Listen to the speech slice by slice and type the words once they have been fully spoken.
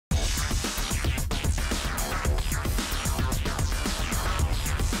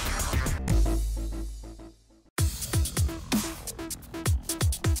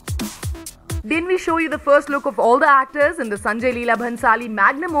Didn't we show you the first look of all the actors in the Sanjay Leela Bhansali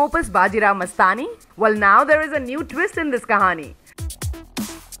magnum opus BAJIRAO MASTANI? Well, now there is a new twist in this kahani.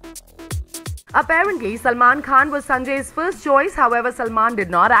 Apparently, Salman Khan was Sanjay's first choice. However, Salman did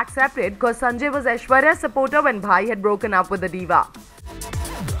not accept it because Sanjay was Aishwarya's supporter when Bhai had broken up with the diva.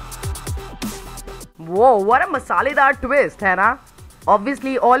 Whoa, what a masaledar twist, hai na?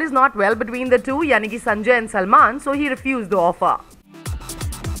 Obviously, all is not well between the two, yani ki Sanjay and Salman, so he refused the offer.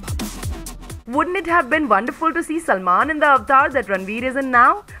 Wouldn't it have been wonderful to see Salman in the avatar that Ranveer is in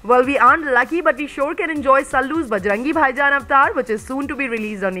now? Well, we aren't lucky, but we sure can enjoy Sallu's Bajrangi Bhaijaan avatar, which is soon to be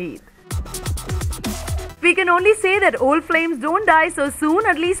released on Eid. We can only say that old flames don't die so soon,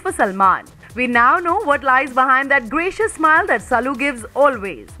 at least for Salman. We now know what lies behind that gracious smile that Sallu gives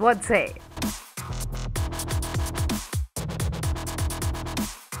always. What say?